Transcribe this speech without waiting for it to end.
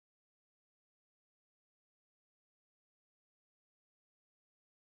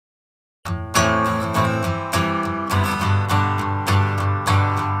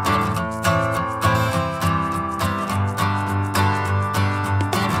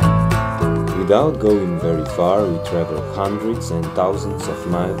Without going very far, we travel hundreds and thousands of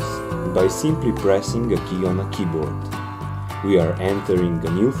miles by simply pressing a key on a keyboard. We are entering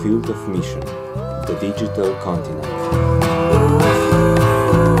a new field of mission, the digital continent.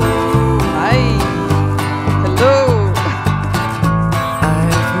 Hi! Hello!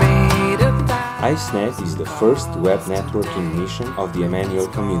 ICEnet is the first web networking mission of the Emmanuel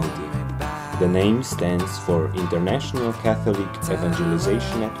Community. The name stands for International Catholic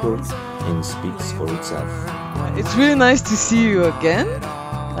Evangelization Network and speaks for itself. It's really nice to see you again.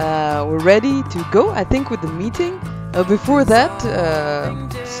 We're ready to go, I think, with the meeting. Before that,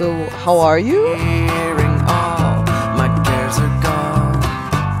 so how are you?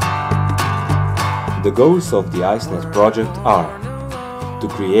 The goals of the ICEnet project are to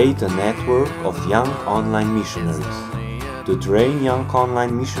create a network of young online missionaries, to train young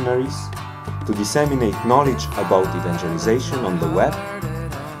online missionaries, to disseminate knowledge about evangelization on the web,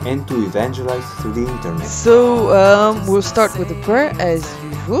 and to evangelize through the internet. So we'll start with a prayer as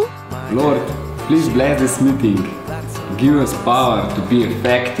usual. Lord, please bless this meeting. Give us power to be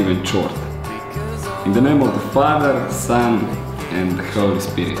effective and short. In the name of the Father, Son, and the Holy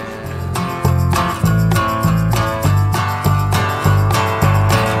Spirit.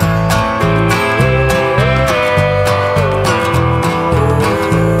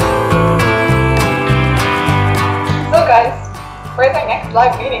 So guys, where's our next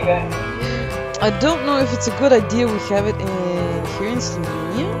live meeting then? I don't know if it's a good idea we have it here in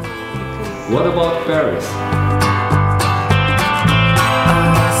Slovenia. What about Paris?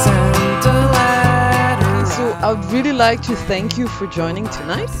 So I would really like to thank you for joining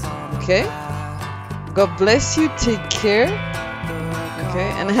tonight. Okay? God bless you, take care. Okay,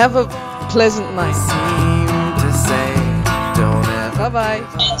 and have a pleasant night. Bye-bye.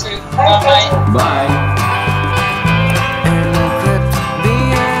 Bye. Bye.